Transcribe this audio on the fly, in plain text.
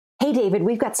Hey, David,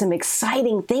 we've got some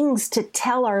exciting things to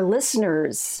tell our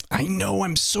listeners. I know.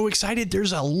 I'm so excited.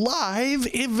 There's a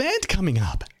live event coming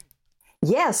up.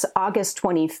 Yes, August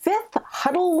 25th,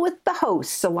 Huddle with the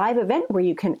Hosts, a live event where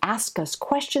you can ask us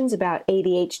questions about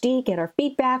ADHD, get our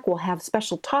feedback. We'll have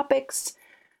special topics,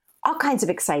 all kinds of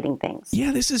exciting things.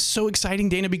 Yeah, this is so exciting,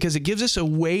 Dana, because it gives us a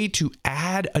way to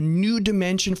add a new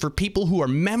dimension for people who are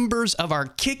members of our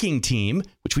kicking team,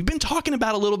 which we've been talking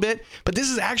about a little bit, but this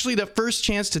is actually the first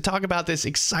chance to talk about this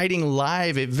exciting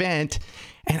live event.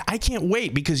 And I can't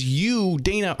wait because you,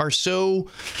 Dana,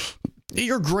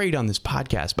 you're great on this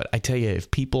podcast, but I tell you, if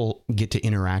people get to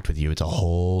interact with you, it's a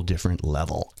whole different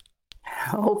level.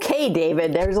 Okay,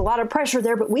 David, there's a lot of pressure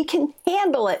there, but we can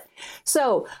handle it.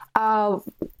 So,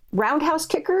 Roundhouse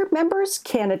Kicker members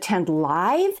can attend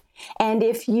live, and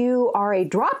if you are a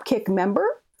Dropkick member,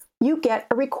 you get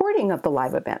a recording of the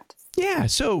live event. Yeah,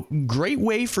 so great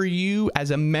way for you as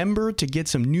a member to get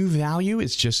some new value.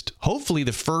 It's just hopefully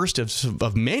the first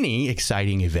of many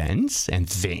exciting events and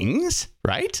things,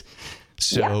 right?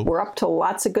 So yeah, we're up to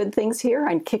lots of good things here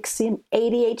on Kick Some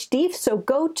ADHD. So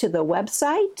go to the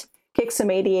website,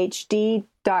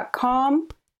 kicksomeadhd.com,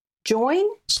 join,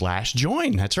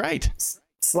 that's right.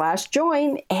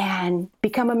 /join and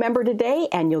become a member today,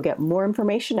 and you'll get more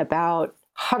information about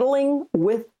huddling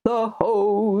with the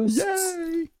hosts.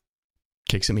 Yay!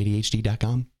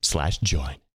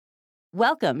 kicksomeadhd.com/join.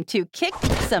 Welcome to Kick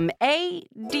Some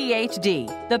ADHD,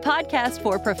 the podcast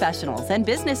for professionals and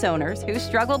business owners who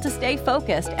struggle to stay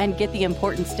focused and get the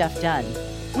important stuff done.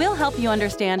 We'll help you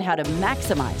understand how to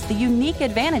maximize the unique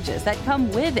advantages that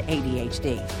come with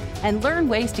ADHD and learn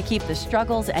ways to keep the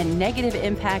struggles and negative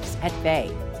impacts at bay.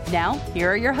 Now,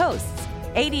 here are your hosts,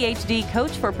 ADHD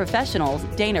coach for professionals,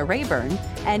 Dana Rayburn,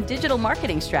 and digital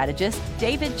marketing strategist,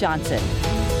 David Johnson.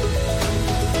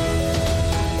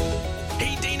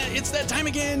 Hey, Dana, it's that time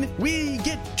again. We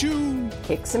get to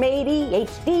Kick some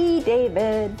ADHD,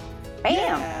 David. Bam!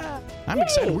 Yeah. I'm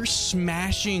excited. We're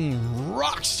smashing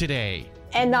rocks today.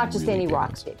 And not just Really any big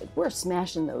rocks, ones. David. We're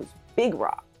smashing those big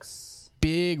rocks.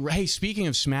 Hey, speaking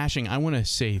of smashing, I want to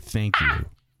say thank you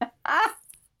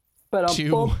But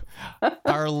to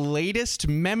our latest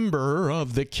member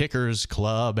of the Kickers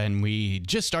Club. And we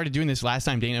just started doing this last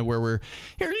time, Dana, where we're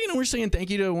saying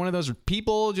thank you to one of those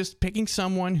people, just picking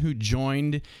someone who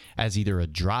joined as either a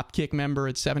Dropkick member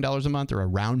at $7 a month or a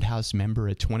Roundhouse member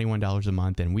at $21 a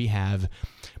month. And we have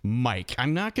Mike.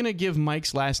 I'm not going to give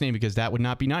Mike's last name because that would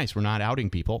not be nice. We're not outing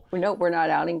people. No, we're not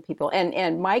outing people.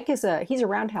 And Mike he's a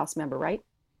Roundhouse member, right?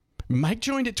 Mike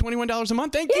joined at $21 a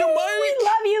month. Thank you, Yay, Mike. We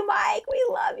love you, Mike. We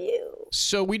love you.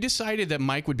 So we decided that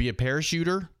Mike would be a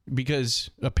parachutist.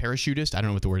 I don't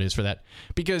know what the word is for that,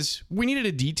 because we needed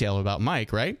a detail about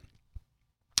Mike, right?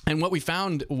 And what we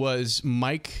found was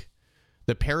Mike,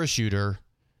 the parachuter,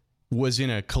 was in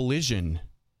a parachute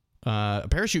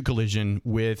collision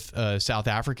with a South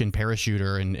African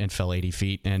parachuter and fell 80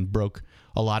 feet and broke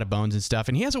a lot of bones and stuff.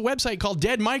 And he has a website called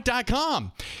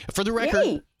deadmike.com. For the record,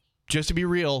 Yay. just to be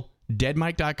real,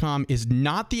 deadmike.com is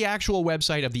not the actual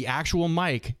website of the actual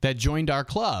Mike that joined our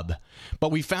club.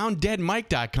 But we found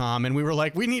deadmike.com and we were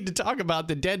like, we need to talk about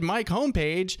the Dead Mike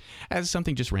homepage as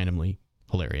something just randomly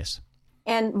hilarious.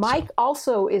 And Mike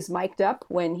also is mic'd up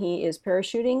when he is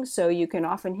parachuting, so you can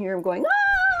often hear him going,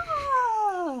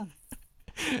 ah!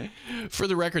 For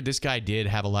the record, this guy did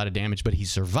have a lot of damage, but he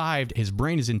survived. His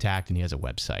brain is intact and he has a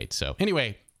website. So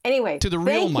anyway, Anyway, to the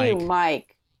real thank Mike. you,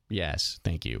 Mike. Yes,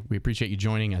 thank you. We appreciate you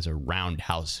joining as a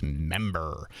Roundhouse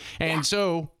member. And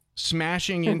so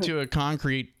smashing into a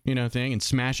concrete, thing and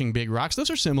smashing big rocks, those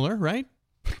are similar, right?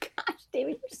 Gosh,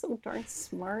 David, you're so darn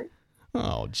smart.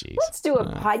 Oh, geez. Let's do a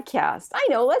podcast. I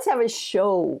know. Let's have a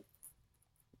show.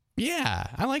 Yeah,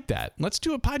 I like that. Let's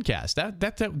do a podcast.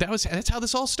 That's how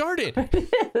this all started.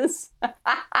 Yes.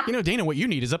 Dana, what you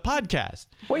need is a podcast.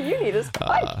 What you need is a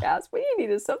podcast. What you need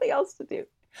is something else to do.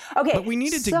 Okay. But we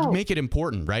needed to make it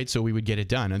important, right? So we would get it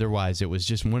done. Otherwise, it was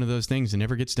just one of those things that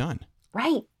never gets done.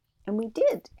 Right. And we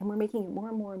did. And we're making it more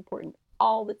and more important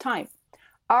all the time.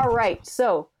 All right.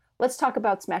 So let's talk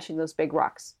about smashing those big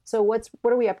rocks. So what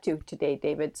are we up to today,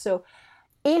 David? So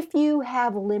if you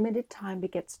have limited time to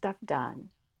get stuff done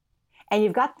and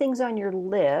you've got things on your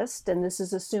list, and this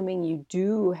is assuming you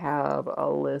do have a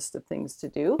list of things to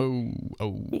do.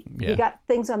 Yeah. You got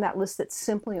things on that list that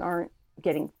simply aren't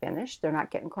getting finished. They're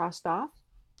not getting crossed off.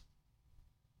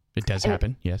 It does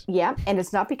happen, yes. Yeah, and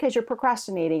it's not because you're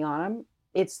procrastinating on them.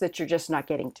 It's that you're just not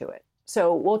getting to it.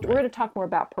 So we're going to talk more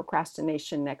about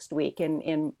procrastination next week.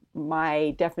 And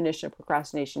my definition of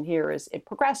procrastination here is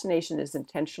procrastination is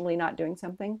intentionally not doing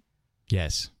something.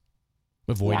 Yes.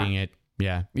 Avoiding it,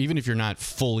 Yeah. Even if you're not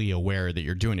fully aware that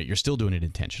you're doing it, you're still doing it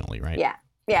intentionally, right? Yeah.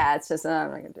 Yeah, it's just, oh, I'm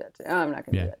not going to do that today. Oh, I'm not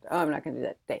going to do that. Oh, I'm not going to do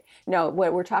that today. No,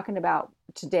 what we're talking about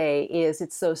today is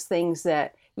it's those things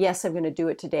that, yes, I'm going to do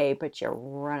it today, but you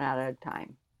run out of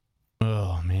time.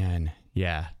 Oh, man.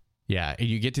 Yeah. Yeah.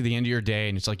 You get to the end of your day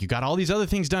and it's like you got all these other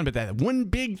things done, but that one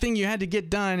big thing you had to get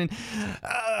done. And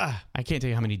I can't tell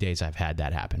you how many days I've had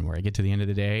that happen where I get to the end of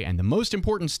the day and the most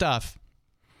important stuff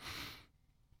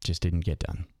just didn't get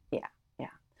done.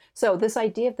 So this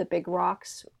idea of the big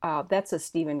rocks, that's a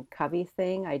Stephen Covey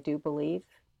thing, I do believe,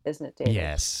 isn't it, David?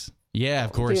 Yes. Yeah,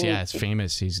 of course. Yeah, it's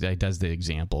famous. He does the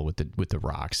example with the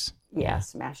rocks. Yeah,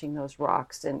 smashing those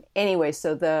rocks. And anyway,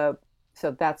 so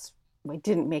that's, I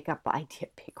didn't make up the idea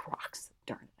of big rocks.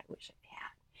 Darn it, I wish I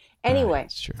had. Anyway,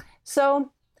 that's true.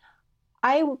 So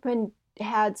I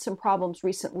had some problems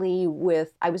recently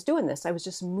with, I was doing this. I was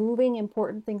just moving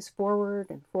important things forward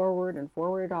and forward and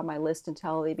forward on my list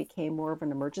until they became more of an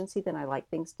emergency than I like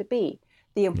things to be.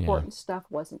 The important stuff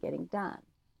wasn't getting done.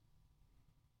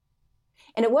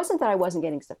 And it wasn't that I wasn't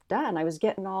getting stuff done. I was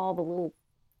getting all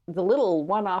the little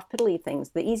one-off piddly things,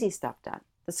 the easy stuff done.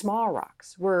 The small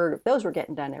rocks those were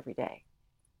getting done every day.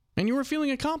 And you were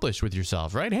feeling accomplished with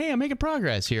yourself, right? Hey, I'm making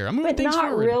progress here. I'm moving things forward.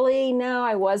 But not really. No,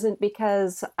 I wasn't,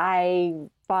 because I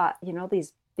thought,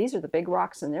 these are the big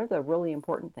rocks and they're the really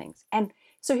important things. And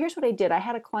so here's what I did. I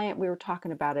had a client, we were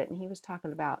talking about it, and he was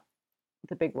talking about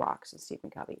the big rocks and Stephen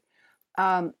Covey.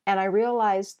 And I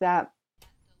realized that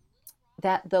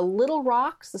the little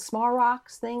rocks, the small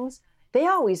rocks things, they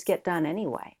always get done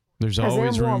anyway. There's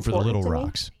always room for the little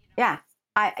rocks. Yeah.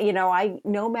 I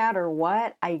no matter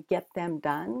what, I get them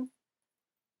done.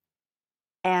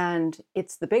 And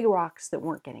it's the big rocks that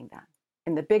weren't getting done.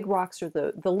 And the big rocks are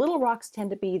the little rocks tend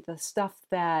to be the stuff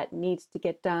that needs to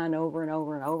get done over and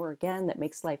over and over again that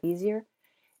makes life easier.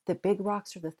 The big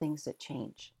rocks are the things that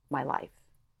change my life.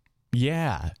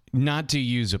 Yeah, not to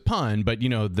use a pun, but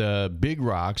the big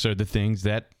rocks are the things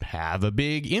that have a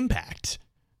big impact.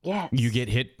 Yes. You get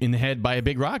hit in the head by a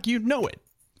big rock, you know it.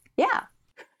 Yeah.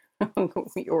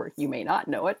 Or you may not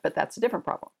know it, but that's a different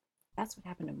problem. That's what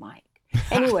happened to Mike.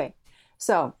 Anyway,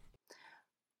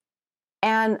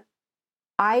 and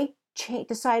I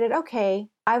decided, okay,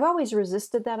 I've always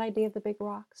resisted that idea of the big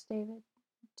rocks, David.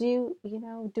 Doing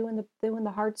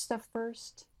the hard stuff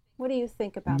first? What do you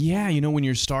think about that? Yeah, when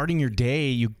you're starting your day,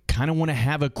 you kind of want to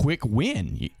have a quick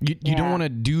win. You don't want to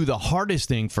do the hardest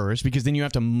thing first, because then you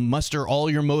have to muster all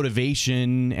your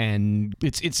motivation, and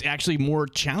it's actually more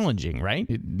challenging, right?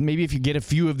 Maybe if you get a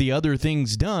few of the other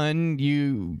things done,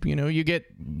 you get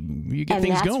things going. And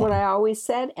that's what I always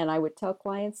said, and I would tell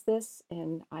clients this,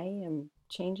 and I am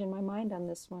changing my mind on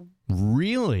this one.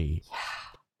 Really?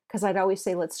 Yeah, because I'd always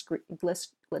say let's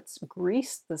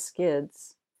grease the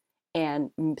skids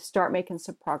and start making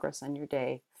some progress on your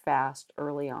day fast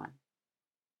early on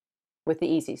with the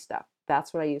easy stuff.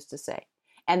 That's what I used to say.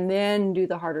 And then do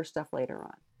the harder stuff later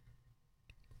on.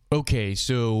 Okay,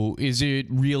 so is it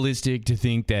realistic to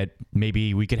think that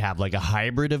maybe we could have like a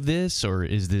hybrid of this, or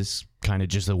is this kind of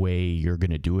just the way you're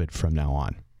going to do it from now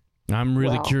on? I'm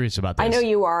really curious about this. I know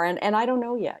you are, and I don't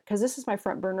know yet, because this is my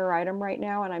front burner item right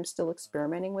now, and I'm still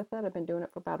experimenting with it. I've been doing it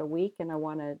for about a week, and I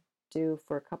want to do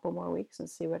for a couple more weeks and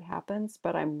see what happens.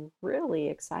 But I'm really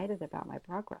excited about my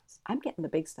progress. I'm getting the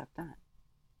big stuff done.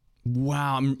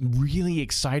 Wow, I'm really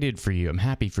excited for you. I'm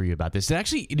happy for you about this. It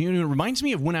actually, it reminds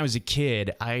me of when I was a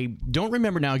kid. I don't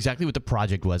remember now exactly what the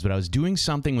project was, but I was doing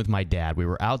something with my dad. We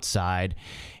were outside,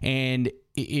 and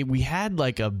we had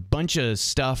like a bunch of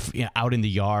stuff out in the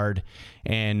yard,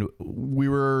 and we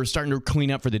were starting to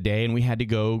clean up for the day, and we had to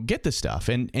go get the stuff.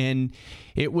 And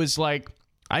it was like,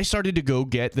 I started to go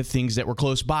get the things that were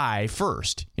close by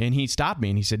first. And he stopped me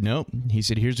and he said, no. He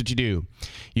said, here's what you do.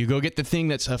 You go get the thing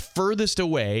that's furthest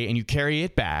away and you carry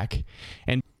it back.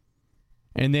 And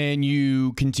then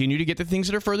you continue to get the things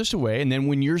that are furthest away. And then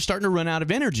when you're starting to run out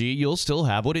of energy, you'll still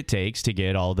have what it takes to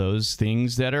get all those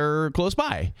things that are close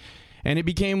by. And it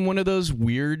became one of those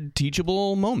weird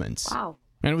teachable moments. Wow.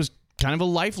 And it was kind of a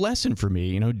life lesson for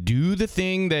me. Do the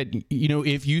thing that,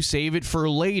 if you save it for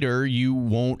later, you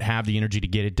won't have the energy to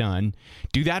get it done.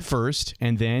 Do that first,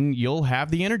 and then you'll have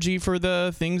the energy for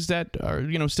the things that are,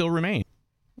 still remain.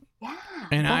 Yeah.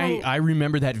 And I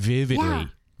remember that vividly. Yeah.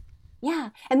 Yeah.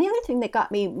 And the other thing that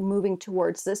got me moving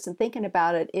towards this and thinking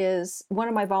about it is one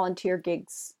of my volunteer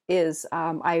gigs is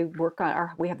I work on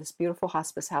we have this beautiful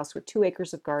hospice house with 2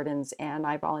 acres of gardens, and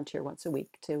I volunteer once a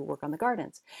week to work on the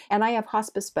gardens. And I have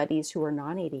hospice buddies who are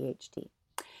non-ADHD.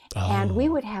 Oh. And we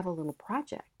would have a little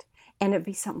project. And it'd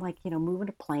be something like, moving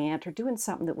a plant or doing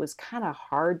something that was kind of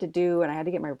hard to do. And I had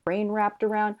to get my brain wrapped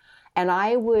around. And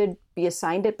I would be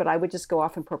assigned it, but I would just go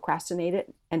off and procrastinate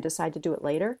it and decide to do it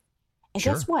later. And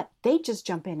Sure. guess what? They just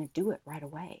jump in and do it right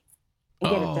away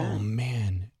and get it Oh, done.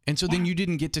 man. And so then you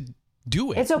didn't get to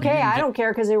do it. It's You okay. didn't I get- don't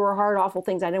care because they were hard, awful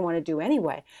things I didn't want to do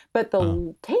anyway. But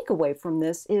the takeaway from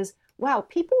this is, wow,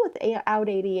 people without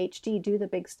ADHD do the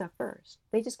big stuff first.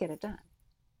 They just get it done.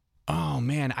 Oh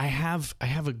man, I have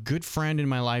a good friend in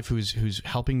my life who's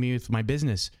helping me with my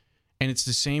business, and it's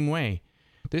the same way.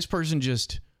 This person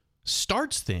just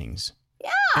starts things.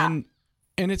 Yeah.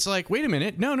 And it's like, wait a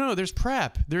minute, no, there's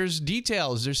prep, there's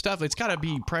details, there's stuff. It's got to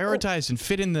be prioritized and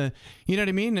fit in the, you know what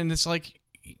I mean? And it's like,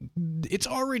 it's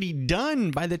already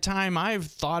done by the time I've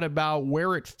thought about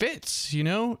where it fits,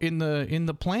 in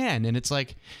the plan. And it's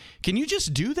like, can you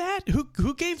just do that?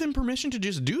 Who gave them permission to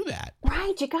just do that?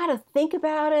 Right. You got to think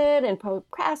about it and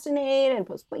procrastinate and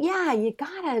postpone. Yeah, you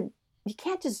can't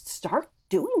just start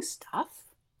doing stuff.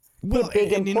 Well,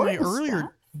 big, and in my important earlier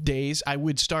stuff. days, I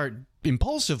would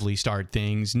impulsively start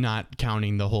things, not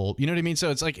counting the whole, you know what I mean? So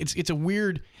it's like, it's a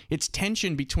weird, it's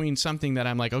tension between something that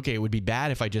I'm like, okay, it would be bad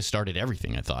if I just started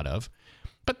everything I thought of.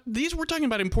 But we're talking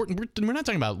about important, we're not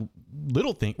talking about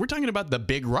little things. We're talking about the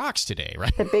big rocks today,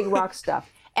 right? The big rock stuff.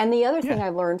 And the other thing Yeah. I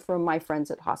learned from my friends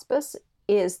at hospice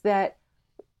is that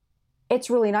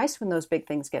it's really nice when those big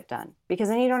things get done, because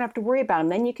then you don't have to worry about them.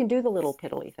 Then you can do the little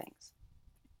piddly things.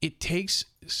 It takes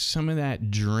some of that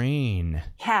drain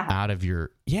Yeah. out of your,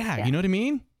 you know what I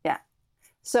mean? Yeah.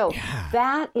 So Yeah.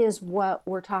 that is what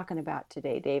we're talking about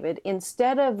today, David.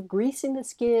 Instead of greasing the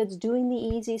skids, doing the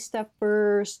easy stuff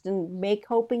first, and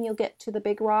hoping you'll get to the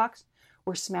big rocks,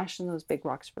 we're smashing those big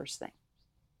rocks first thing.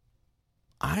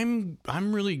 I'm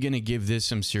really going to give this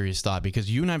some serious thought, because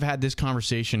you and I've had this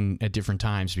conversation at different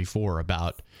times before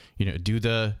about, do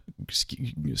the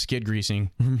skid greasing,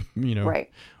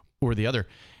 Right. or the other.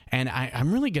 And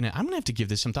I'm going to have to give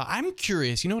this some thought. I'm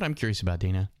curious. You know what I'm curious about,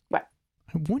 Dana? What?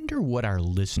 I wonder what our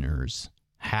listeners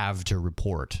have to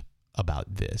report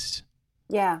about this.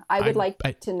 Yeah, I would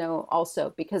I- to know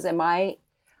also, because I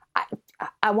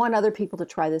want other people to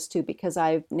try this too, because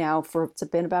it's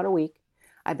been about a week,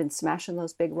 I've been smashing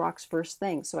those big rocks first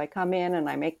thing. So I come in and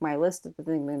I make my list of the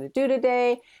things I'm going to do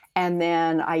today. And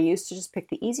then I used to just pick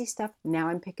the easy stuff. Now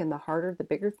I'm picking the harder, the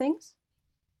bigger things.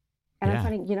 And Yeah. I'm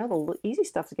finding, the easy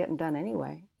stuff's getting done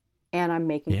anyway. And I'm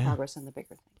making Yeah. progress on the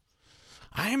bigger things.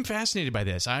 I am fascinated by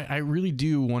this. I really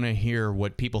do want to hear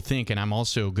what people think. And I'm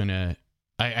also going to,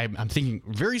 I'm thinking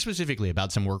very specifically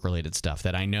about some work-related stuff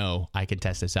that I know I can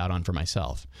test this out on for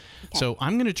myself. Okay. So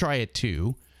I'm going to try it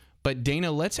too. But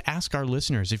Dana, let's ask our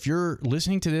listeners, if you're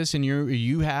listening to this and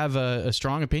you have a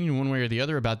strong opinion one way or the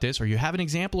other about this, or you have an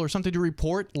example or something to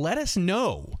report, let us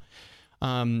know.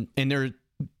 And there are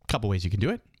a couple ways you can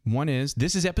do it. One is,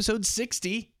 this is episode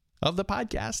 60 of the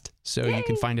podcast. So you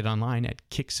can find it online at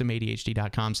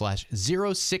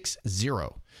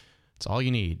kicksomeadhd.com/060. That's all you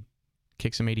need.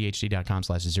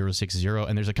 kicksomeadhd.com/060.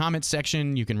 And there's a comment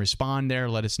section. You can respond there.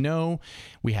 Let us know.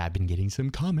 We have been getting some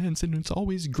comments, and it's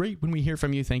always great when we hear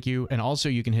from you. Thank you. And also,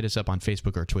 you can hit us up on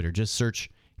Facebook or Twitter. Just search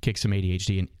Kick Some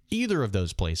ADHD in either of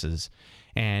those places.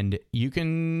 And you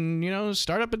can,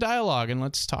 start up a dialogue and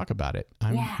let's talk about it.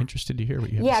 I'm interested to hear what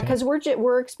you have to say. Because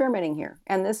we're experimenting here.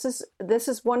 And this is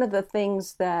one of the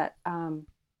things that,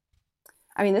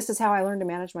 this is how I learned to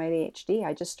manage my ADHD.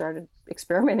 I just started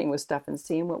experimenting with stuff and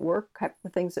seeing what worked, kept the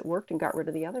things that worked, and got rid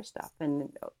of the other stuff. And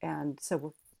so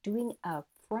we're doing a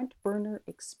front burner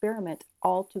experiment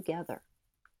all together.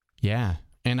 Yeah.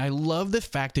 And I love the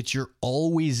fact that you're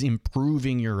always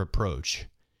improving your approach.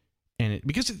 And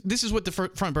because this is what the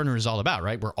front burner is all about,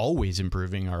 right? We're always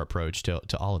improving our approach to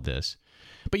all of this.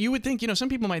 But you would think, some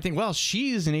people might think, well,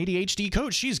 she's an ADHD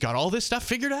coach. She's got all this stuff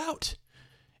figured out.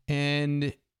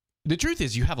 And the truth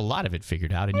is, you have a lot of it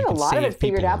figured out, and you can save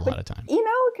people a lot of time.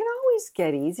 It can always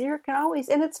get easier. It can always,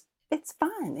 and it's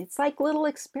fun. It's like little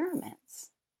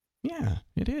experiments. Yeah,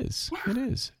 it is. It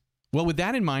is. Well, with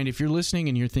that in mind, if you're listening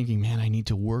and you're thinking, man, I need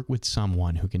to work with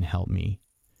someone who can help me,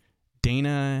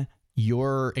 Dana,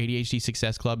 your ADHD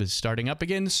Success Club is starting up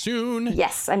again soon.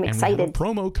 Yes, I'm And we have a excited.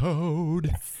 promo code.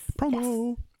 Yes.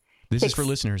 This is for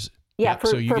listeners. Yeah, Yep, for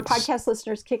so you get podcast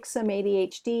listeners, Kick Some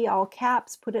ADHD, all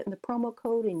caps, put it in the promo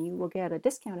code, and you will get a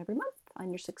discount every month on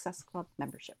your Success Club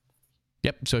membership.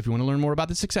 Yep. So if you want to learn more about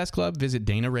the Success Club, visit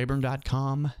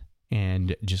danarayburn.com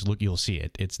and just look. You'll see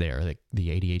it. It's there, the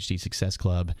ADHD Success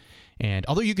Club. And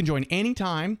although you can join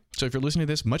anytime, so if you're listening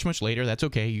to this much, much later, that's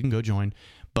okay. You can go join.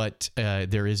 But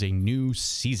there is a new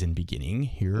season beginning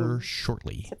here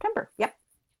shortly. September. Yep.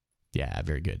 Yeah,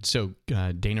 very good. So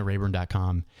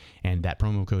danarayburn.com, and that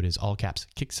promo code is all caps,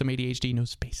 Kick Some ADHD, no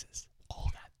spaces,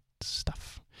 all that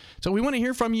stuff. So we want to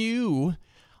hear from you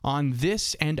on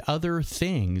this and other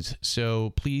things.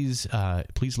 So please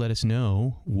let us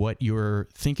know what you're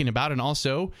thinking about. And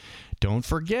also, don't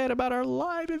forget about our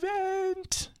live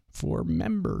event for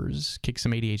members.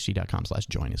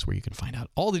 kicksomeadhd.com/join is where you can find out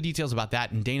all the details about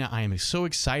that. And Dana, I am so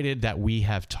excited that we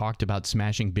have talked about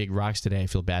smashing big rocks today. I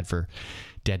feel bad for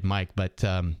Dead Mike, but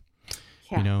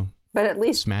but at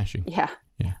least smashing. Yeah.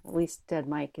 At least Dead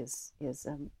Mike is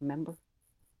a member,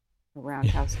 a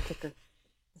roundhouse kicker.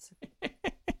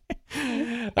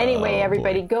 Anyway,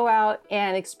 everybody, go out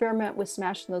and experiment with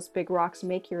smashing those big rocks.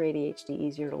 Make your ADHD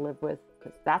easier to live with,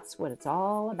 because that's what it's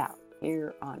all about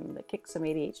here on the Kick Some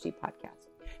ADHD podcast.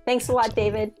 Thanks a lot,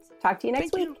 David. Talk to you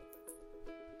next week.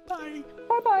 Bye.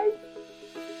 Bye-bye.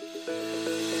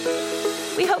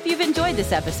 We hope you've enjoyed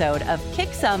this episode of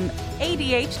Kick Some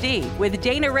ADHD with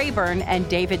Dana Rayburn and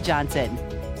David Johnson.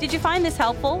 Did you find this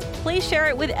helpful? Please share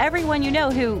it with everyone you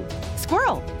know who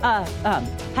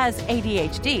has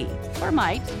ADHD or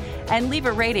might, and leave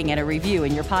a rating and a review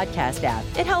in your podcast app.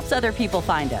 It helps other people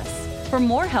find us. For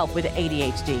more help with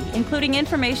ADHD, including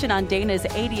information on Dana's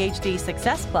ADHD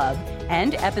Success Club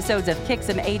and episodes of Kick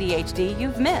Some ADHD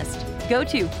you've missed, go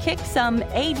to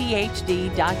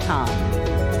kicksomeadhd.com.